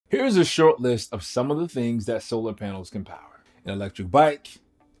Here's a short list of some of the things that solar panels can power: an electric bike,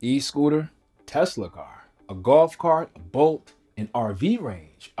 e-scooter, Tesla car, a golf cart, a boat, an RV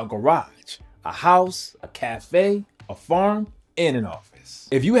range, a garage, a house, a cafe, a farm, and an office.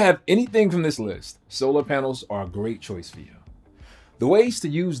 If you have anything from this list, solar panels are a great choice for you. The ways to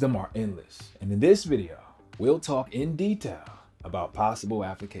use them are endless, and in this video, we'll talk in detail about possible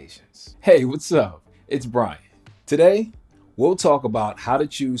applications. Hey, what's up? It's Brian. Today, we'll talk about how to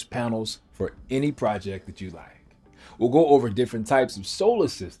choose panels for any project that you like. We'll go over different types of solar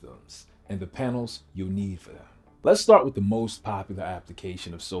systems and the panels you'll need for them. Let's start with the most popular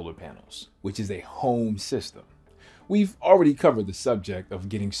application of solar panels, which is a home system. We've already covered the subject of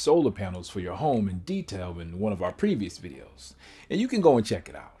getting solar panels for your home in detail in one of our previous videos, and you can go and check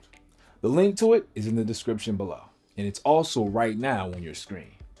it out. The link to it is in the description below, and it's also right now on your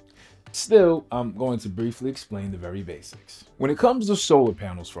screen. Still, I'm going to briefly explain the very basics. When it comes to solar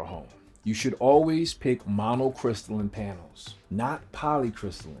panels for home, you should always pick monocrystalline panels, not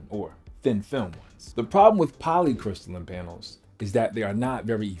polycrystalline or thin film ones. The problem with polycrystalline panels is that they are not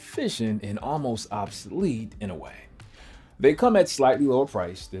very efficient and almost obsolete in a way. They come at slightly lower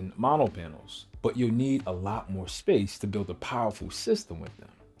price than mono panels, but you'll need a lot more space to build a powerful system with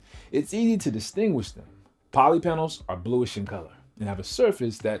them. It's easy to distinguish them. Poly panels are bluish in color and have a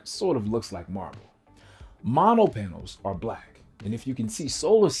surface that sort of looks like marble. Mono panels are black, and if you can see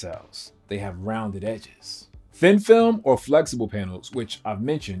solar cells, they have rounded edges. Thin film or flexible panels, which I've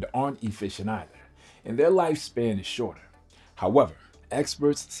mentioned, aren't efficient either, and their lifespan is shorter. However,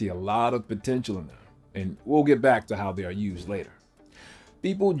 experts see a lot of potential in them, and we'll get back to how they are used later.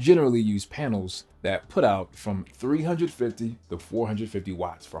 People generally use panels that put out from 350 to 450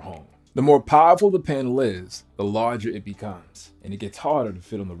 watts for home. The more powerful the panel is, the larger it becomes, and it gets harder to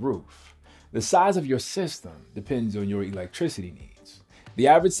fit on the roof. The size of your system depends on your electricity needs. The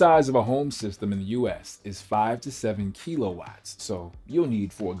average size of a home system in the US is 5 to 7 kilowatts, so you'll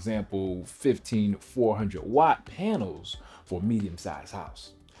need, for example, 15 400-watt panels for a medium-sized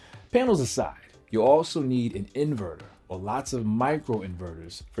house. Panels aside, you'll also need an inverter or lots of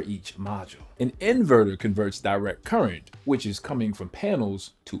microinverters for each module. An inverter converts direct current, which is coming from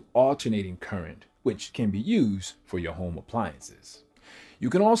panels, to alternating current, which can be used for your home appliances. You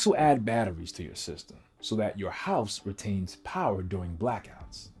can also add batteries to your system so that your house retains power during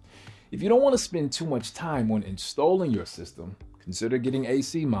blackouts. If you don't want to spend too much time on installing your system, consider getting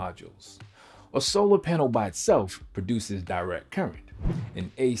AC modules. A solar panel by itself produces direct current. An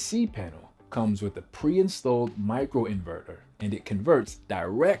AC panel comes with a pre-installed microinverter, and it converts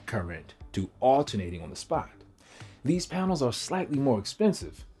direct current to alternating on the spot. These panels are slightly more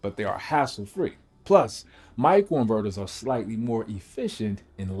expensive, but they are hassle-free. Plus, microinverters are slightly more efficient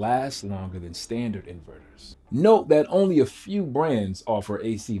and last longer than standard inverters. Note that only a few brands offer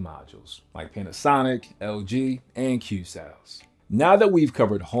AC modules, like Panasonic, LG, and Qcells. Now that we've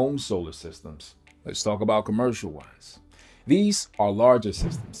covered home solar systems, let's talk about commercial ones. These are larger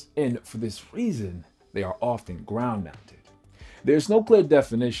systems, and for this reason, they are often ground-mounted. There's no clear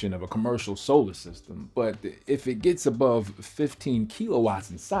definition of a commercial solar system, but if it gets above 15 kilowatts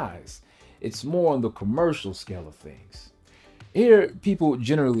in size, it's more on the commercial scale of things. Here, people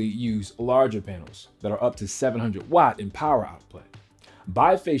generally use larger panels that are up to 700 watt in power output.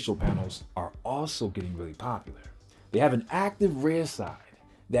 Bifacial panels are also getting really popular. They have an active rear side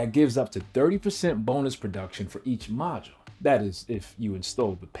that gives up to 30% bonus production for each module. That is, if you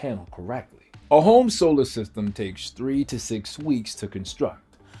install the panel correctly. A home solar system takes 3 to 6 weeks to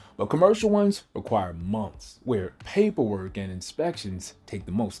construct, but commercial ones require months, where paperwork and inspections take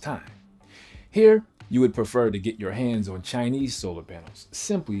the most time. Here, you would prefer to get your hands on Chinese solar panels,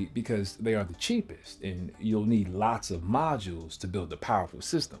 simply because they are the cheapest and you'll need lots of modules to build a powerful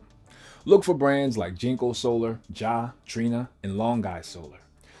system. Look for brands like Jinko Solar, Ja, Trina, and Longai Solar.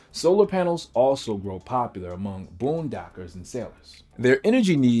 Solar panels also grow popular among boondockers and sailors. Their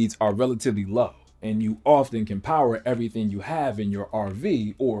energy needs are relatively low, and you often can power everything you have in your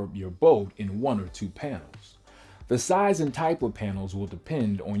RV or your boat in 1 or 2 panels. The size and type of panels will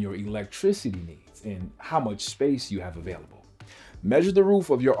depend on your electricity needs and how much space you have available. Measure the roof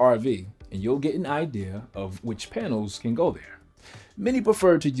of your RV, and you'll get an idea of which panels can go there. Many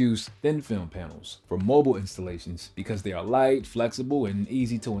prefer to use thin film panels for mobile installations because they are light, flexible, and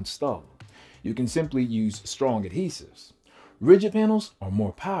easy to install. You can simply use strong adhesives. Rigid panels are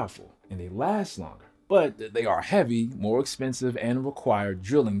more powerful and they last longer, but they are heavy, more expensive, and require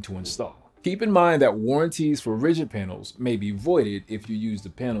drilling to install. Keep in mind that warranties for rigid panels may be voided if you use the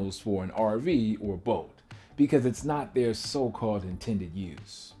panels for an RV or boat, because it's not their so-called intended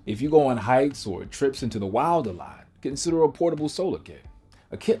use. If you go on hikes or trips into the wild a lot, consider a portable solar kit.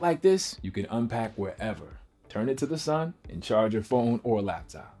 A kit like this, you can unpack wherever, turn it to the sun, and charge your phone or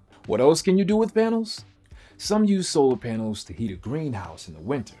laptop. What else can you do with panels? Some use solar panels to heat a greenhouse in the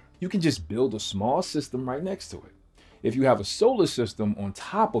winter. You can just build a small system right next to it. If you have a solar system on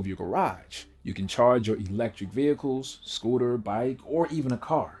top of your garage, you can charge your electric vehicles, scooter, bike, or even a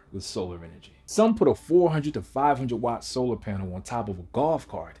car with solar energy. Some put a 400 to 500 watt solar panel on top of a golf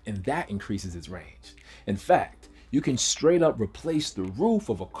cart, and that increases its range. In fact, you can straight up replace the roof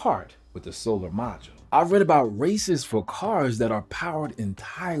of a cart with a solar module. I've read about races for cars that are powered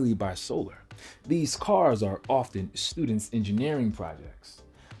entirely by solar. These cars are often students' engineering projects.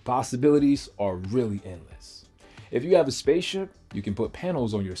 Possibilities are really endless. If you have a spaceship, you can put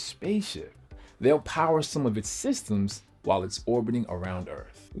panels on your spaceship. They'll power some of its systems while it's orbiting around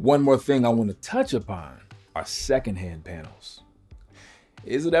Earth. One more thing I want to touch upon are secondhand panels.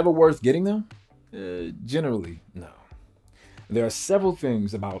 Is it ever worth getting them? Generally, no. There are several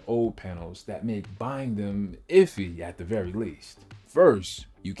things about old panels that make buying them iffy at the very least. First,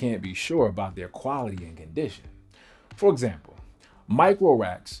 you can't be sure about their quality and condition. For example, micro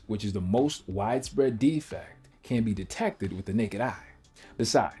cracks, which is the most widespread defect, can be detected with the naked eye.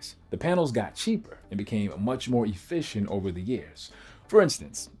 Besides, the panels got cheaper and became much more efficient over the years. For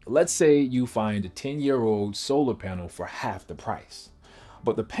instance, let's say you find a 10-year-old solar panel for half the price,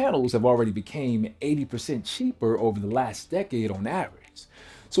 but the panels have already become 80% cheaper over the last decade on average.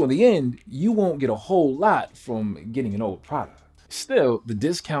 So in the end, you won't get a whole lot from getting an old product. Still, the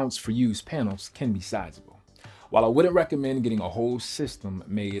discounts for used panels can be sizable. While I wouldn't recommend getting a whole system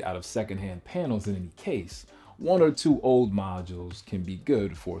made out of secondhand panels in any case, one or two old modules can be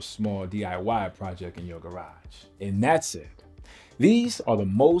good for a small DIY project in your garage. And that's it. These are the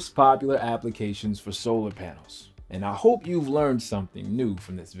most popular applications for solar panels, and I hope you've learned something new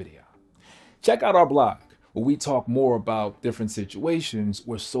from this video. Check out our blog, where we talk more about different situations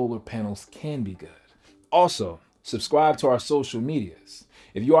where solar panels can be good. Also, subscribe to our social medias.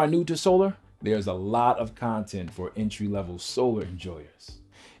 If you are new to solar, there's a lot of content for entry-level solar enjoyers.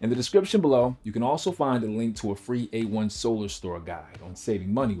 In the description below, you can also find a link to a free A1 Solar Store guide on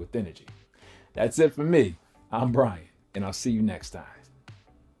saving money with energy. That's it for me. I'm Brian, and I'll see you next time.